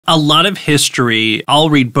A lot of history, I'll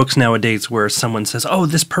read books nowadays where someone says, oh,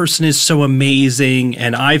 this person is so amazing,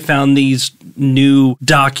 and I found these new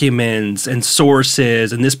documents and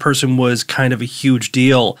sources, and this person was kind of a huge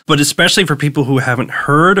deal. But especially for people who haven't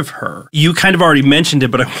heard of her, you kind of already mentioned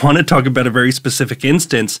it, but I want to talk about a very specific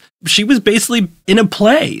instance. She was basically in a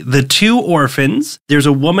play, The Two Orphans. There's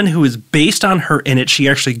a woman who is based on her in it. She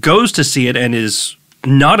actually goes to see it and is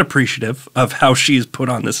not appreciative of how she's put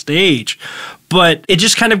on the stage. But it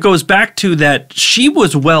just kind of goes back to that she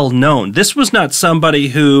was well known. This was not somebody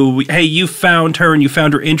who, hey, you found her and you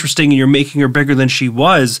found her interesting and you're making her bigger than she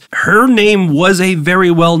was. Her name was a very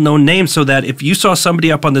well-known name, so that if you saw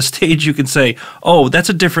somebody up on the stage, you can say, oh, that's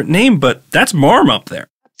a different name, but that's Marm up there.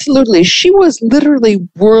 Absolutely. She was literally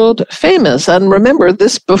world famous. And remember,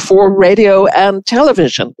 this before radio and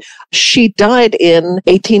television. She died in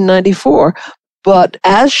 1894. But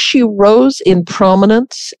as she rose in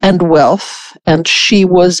prominence and wealth, and she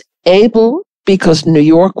was able, because New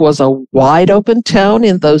York was a wide open town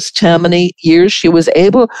in those Tammany years, she was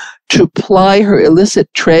able to ply her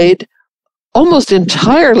illicit trade almost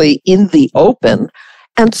entirely in the open.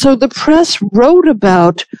 And so the press wrote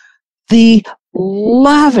about the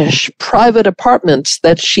lavish private apartments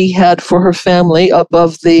that she had for her family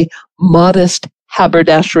above the modest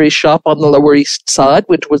haberdashery shop on the Lower East Side,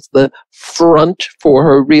 which was the front for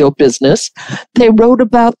her real business. They wrote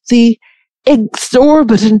about the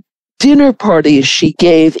exorbitant dinner parties she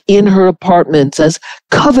gave in her apartments, as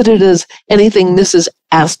coveted as anything Mrs.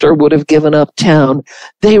 Astor would have given uptown.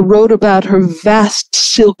 They wrote about her vast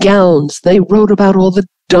silk gowns. They wrote about all the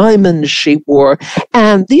diamonds she wore.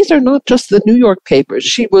 And these are not just the New York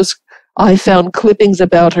papers. I found clippings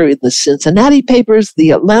about her in the Cincinnati papers,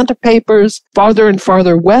 the Atlanta papers, farther and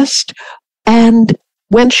farther west. And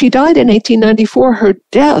when she died in 1894, her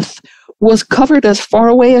death was covered as far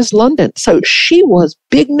away as London. So she was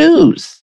big news.